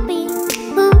you be?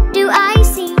 Who do I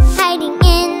see? Hiding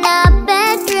in the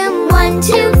bedroom. 1,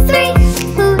 2, 3.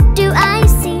 Who do I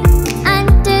see?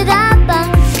 Under the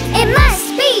bunk. It must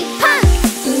be Punk.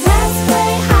 Let's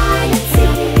play hide and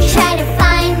seek. Try to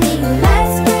find me.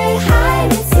 Let's play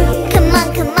hide and seek. Come on,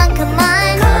 come on, come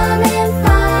on. Come and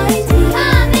find me.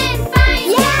 Come and find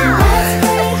me. Yeah. Let's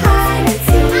play hide and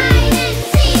seek. Hide and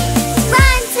seek.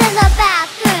 Run to the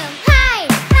bathroom.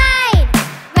 Hide, hide.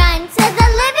 Run to the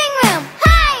living room.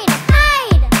 Hide,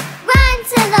 hide. Run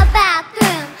to the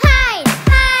bathroom. Hide,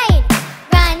 hide.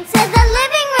 Run to the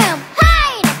living room.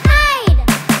 Hide, hide.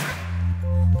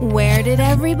 Where did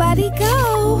everybody go?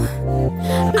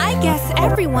 I guess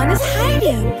everyone is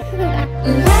hiding.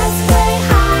 Let's play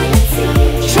hide and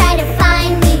seek. Try to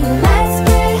find me. Let's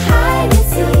play hide and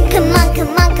seek. Come on,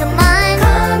 come on, come on.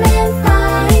 Come and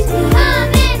find me.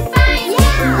 Come and find me.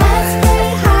 Yeah. Let's play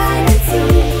hide and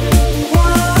seek. Whoa.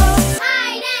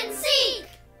 Hide and seek.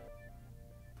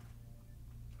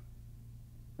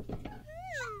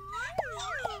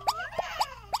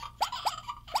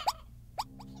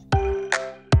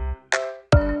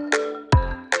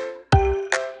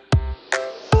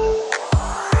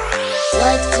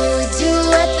 What do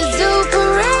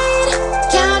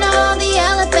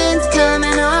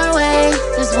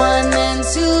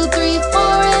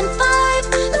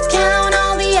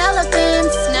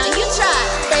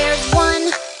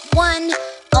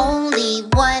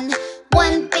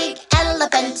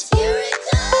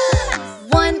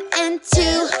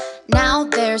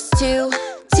there's two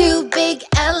big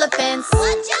elephants.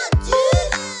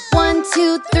 One,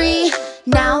 two, three,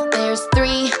 now there's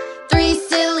three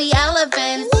silly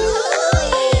elephants.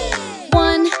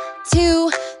 One, two,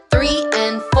 three,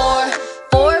 and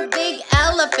four big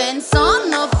elephants on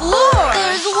the floor.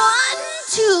 There's 1,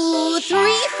 2,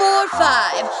 3, 4,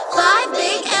 5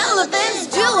 big elephants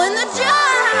doing the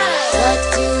jive. What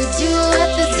do we do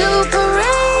at the zoo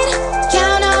parade?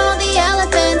 Count all the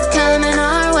elephants coming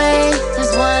our way.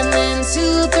 There's 1 and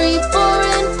 2, 3, 4,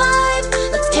 and 5.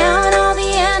 Let's count all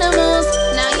the animals.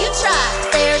 Now you try.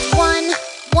 There's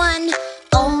one,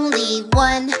 only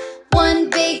one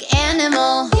big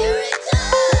animal. Here it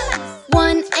comes.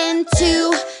 1 and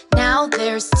 2. Now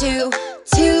there's two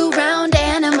round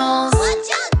animals. Watch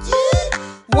out,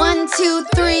 dude. 1, 2,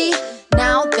 3.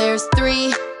 Now there's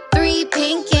three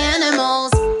pink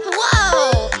animals.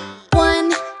 Whoa!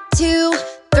 1, 2,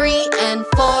 3, and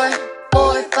 4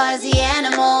 fuzzy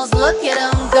animals. Look at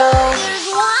them go. There's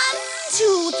 1,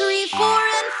 2, 3, 4,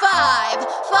 and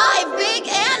 5 big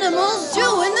animals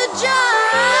doing the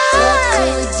jive. What do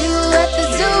we do at the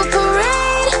zoo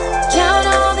parade? Count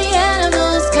all the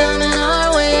animals coming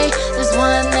our way. There's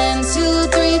 1 and 2,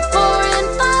 3, 4, and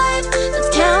 5. Let's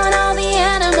count all the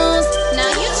animals.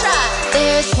 Now you try.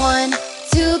 There's 1,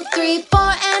 2, 3,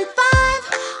 4, and 5.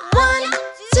 1,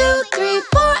 2, 3,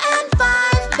 4, and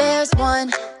 5. There's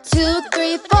 1, 2,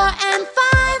 3, 4, and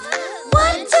 5.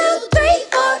 1, 2, 3,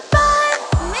 4, 5.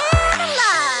 Man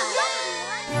alive!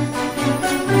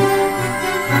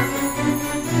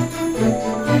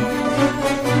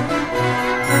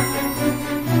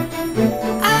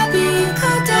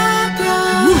 Abby-Cadabra.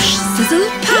 Whoosh, sizzle,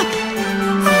 pop.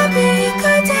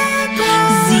 Abby-Cadabra.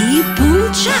 Zee, boom,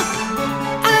 chop.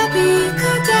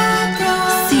 Abby-Cadabra.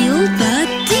 Seal the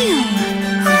deal.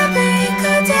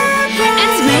 Abby-Cadabra.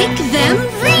 And make them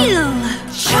real.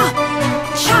 Chop,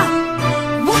 chop.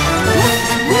 Woof, woof,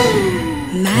 woo.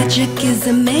 Magic is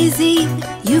amazing.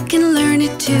 You can learn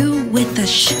it too with a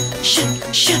sh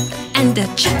and a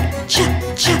cha.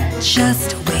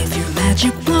 Just wave your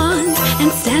magic wand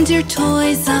and stand your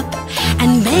toys up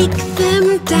and make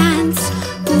them dance.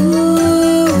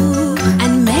 Ooh,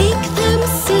 and make them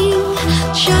sing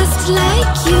just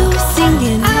like you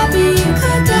singing.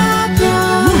 Abby-Cadabra.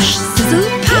 Whoosh, sizzle,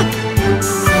 pop.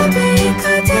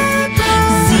 Abby-Cadabra.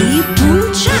 Zee, boom,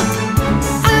 chop.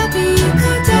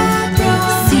 Abby-Cadabra.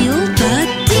 Seal the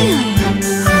deal.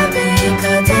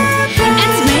 Abby-Cadabra.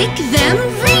 And make them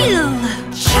real.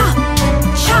 Chop,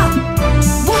 chop.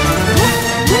 Woof, woof,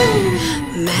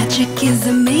 woo. Magic is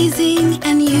amazing,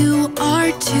 and you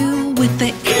are too with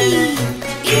the E.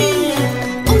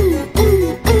 Ooh,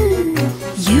 ooh, ooh.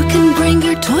 You can bring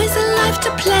your toys alive to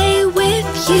play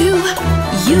with you.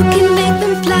 You can make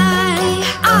them fly.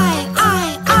 I.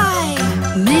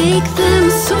 Make them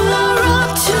soar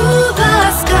up to the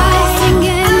sky,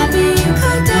 singing.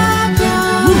 Abby-Cadabra.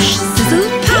 Whoosh, sizzle,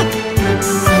 pop.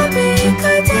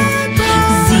 Abby-Cadabra.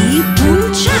 Zee, boom,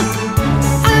 chop.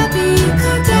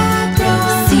 Abby-Cadabra.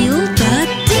 Seal the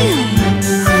deal.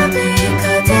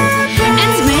 Abby-Cadabra.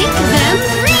 And make them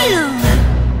real.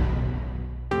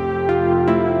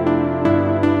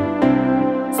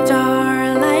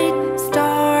 Starlight,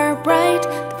 star bright,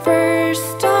 the first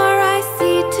star I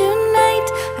see tonight.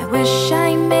 I wish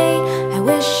I may, I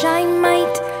wish I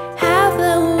might have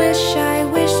the wish I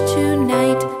wish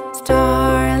tonight.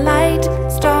 Starlight,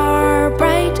 star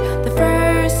bright, the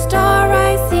first star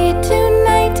I see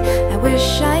tonight. I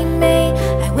wish I may,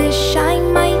 I wish I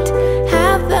might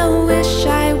have the wish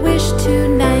I wish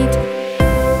tonight.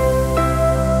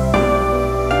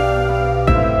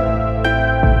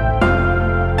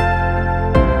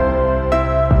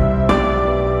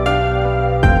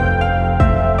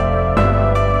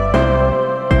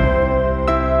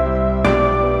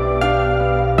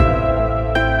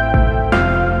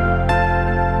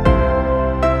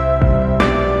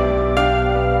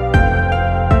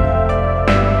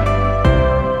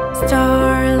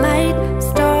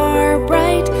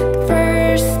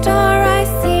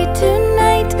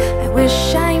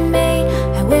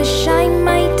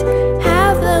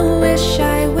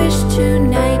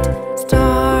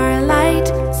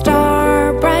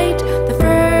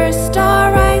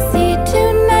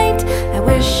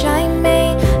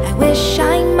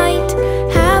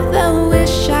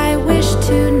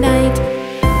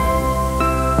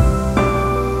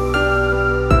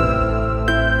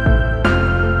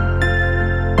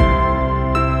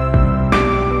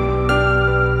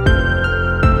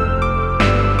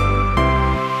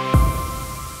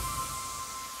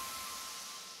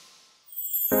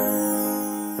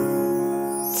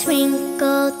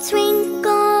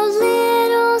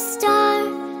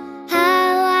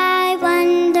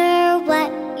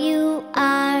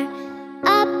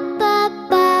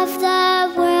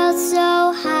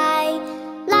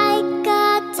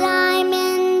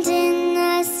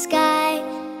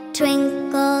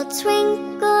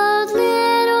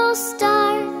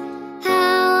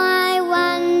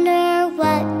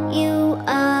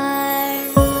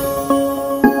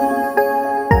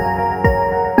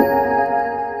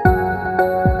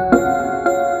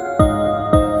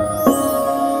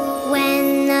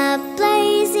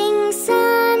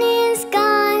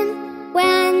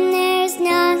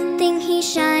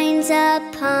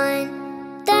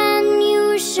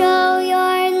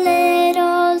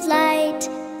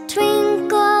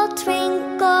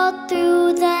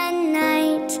 the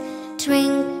night.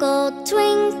 Twinkle,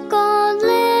 twinkle,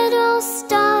 little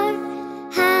star,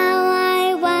 how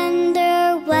I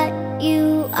wonder what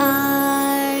you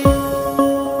are.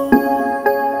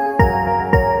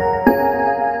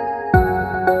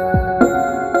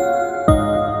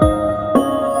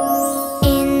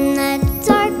 In the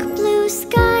dark blue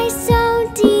sky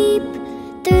so deep,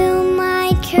 through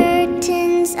my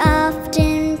curtains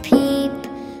often peep,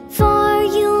 for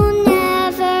you'll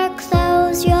never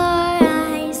close your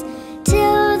eyes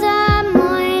till the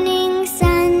morning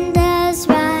sun does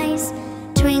rise.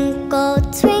 Twinkle,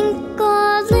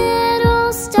 twinkle,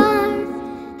 little star,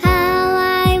 how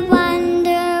I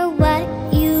wonder what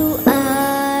you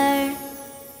are.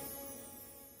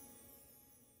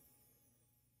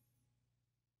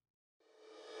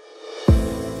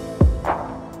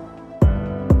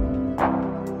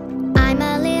 I'm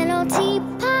a little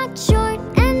teapot, short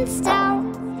and stout.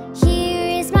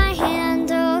 Here is my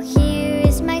handle, here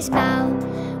is my spout.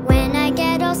 When I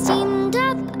get all steamed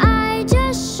up, I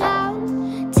just shout,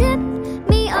 tip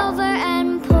me over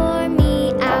and pour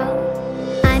me out.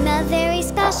 I'm a very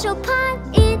special pot,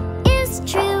 it is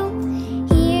true.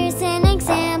 Here's an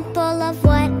example of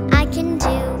what I can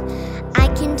do. I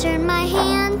can turn my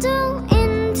handle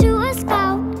into a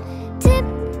spout, tip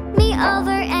me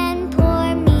over and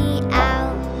pour me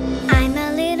out. I'm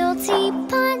a little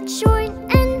teapot, short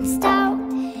and stout.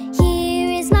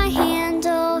 Here is my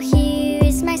handle, here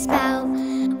is my spout.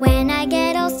 When I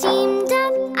get all steamed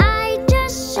up, I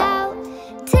just shout,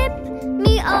 tip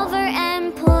me over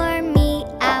and pour me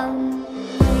out.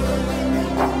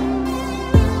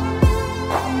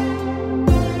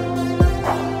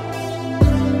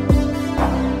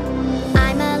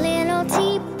 I'm a little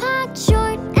teapot,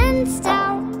 short and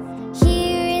stout.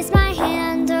 Here is my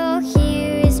handle,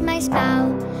 here is my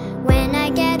spout. When I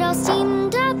get all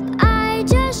steamed up, I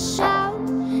just shout,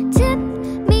 tip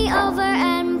me over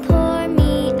and pour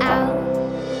me out.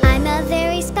 I'm a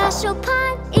very special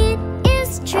pot, it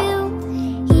is true.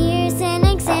 Here's an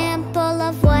example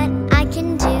of what I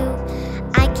can do.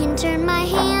 I can turn my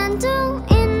handle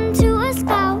into a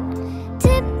spout,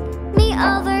 tip me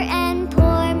over and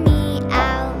pour me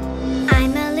out.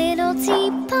 I'm a little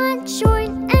teapot, short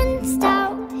and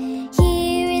stout.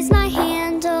 Here is my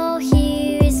handle,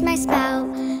 here is my spout.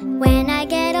 When I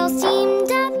get all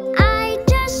steamed up, I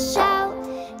just shout,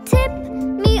 tip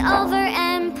me over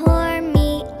and pour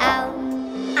me out.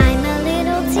 I'm a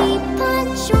little teapot,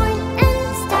 short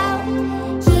and stout.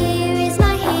 Here is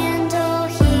my handle,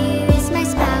 here is my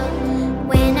spout.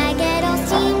 When I get all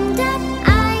steamed up,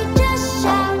 I just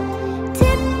shout,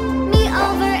 tip me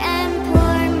over and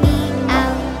pour me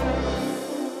out.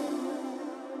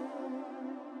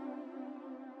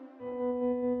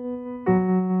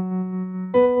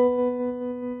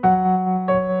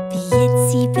 The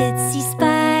itsy bitsy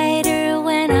spider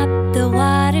went up the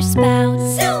water spout.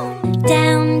 Zoom!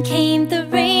 Down came the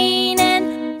rain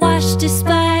and washed the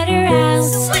spider out.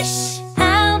 Swish!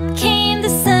 Out came the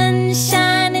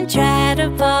sunshine and dried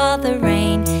up all the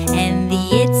rain. And the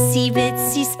itsy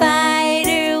bitsy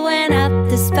spider went up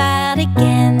the spout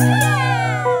again.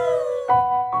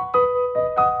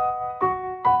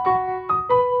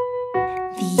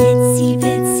 The itsy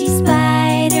bitsy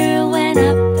spider went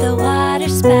up the water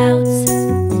spouts.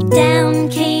 Down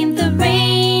came the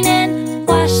rain and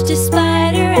washed the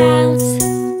spider out.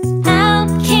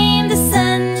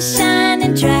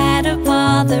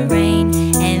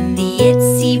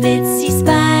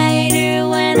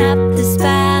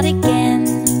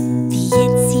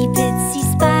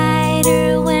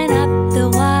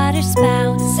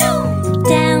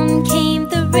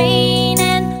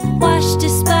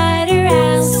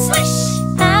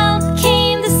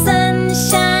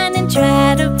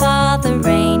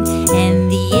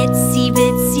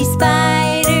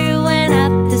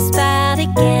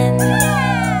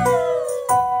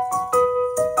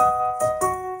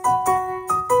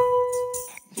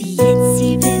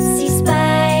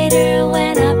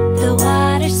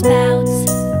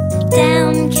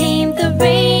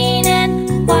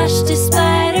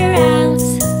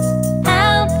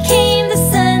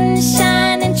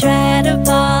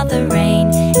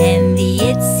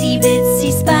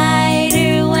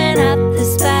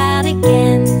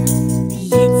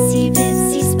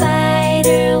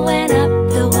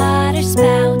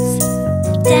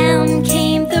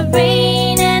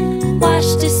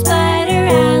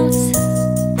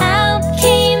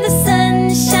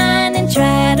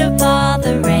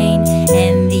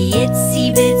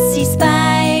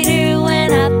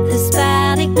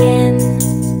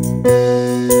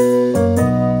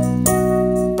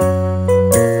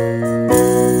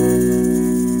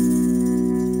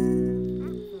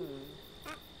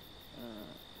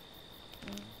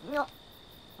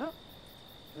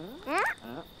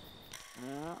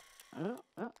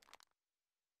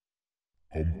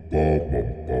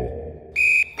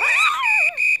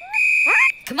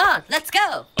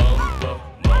 go. Umpa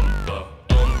Mumpa,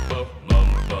 Umpa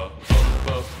Mumpa,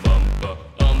 Umpa Mumpa,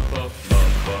 Umpa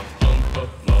Mumpa, Umpa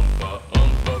Mumpa, Umpa Mumpa,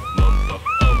 Umpa Mumpa,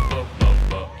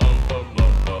 Umpa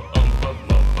Mumpa, Umpa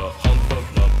Mumpa, Umpa Mumpa,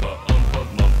 Umpa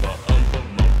Mumpa, Umpa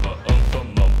Mumpa, Umpa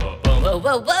Mumpa. Whoa,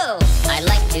 whoa, whoa! I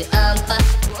like to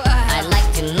umpa.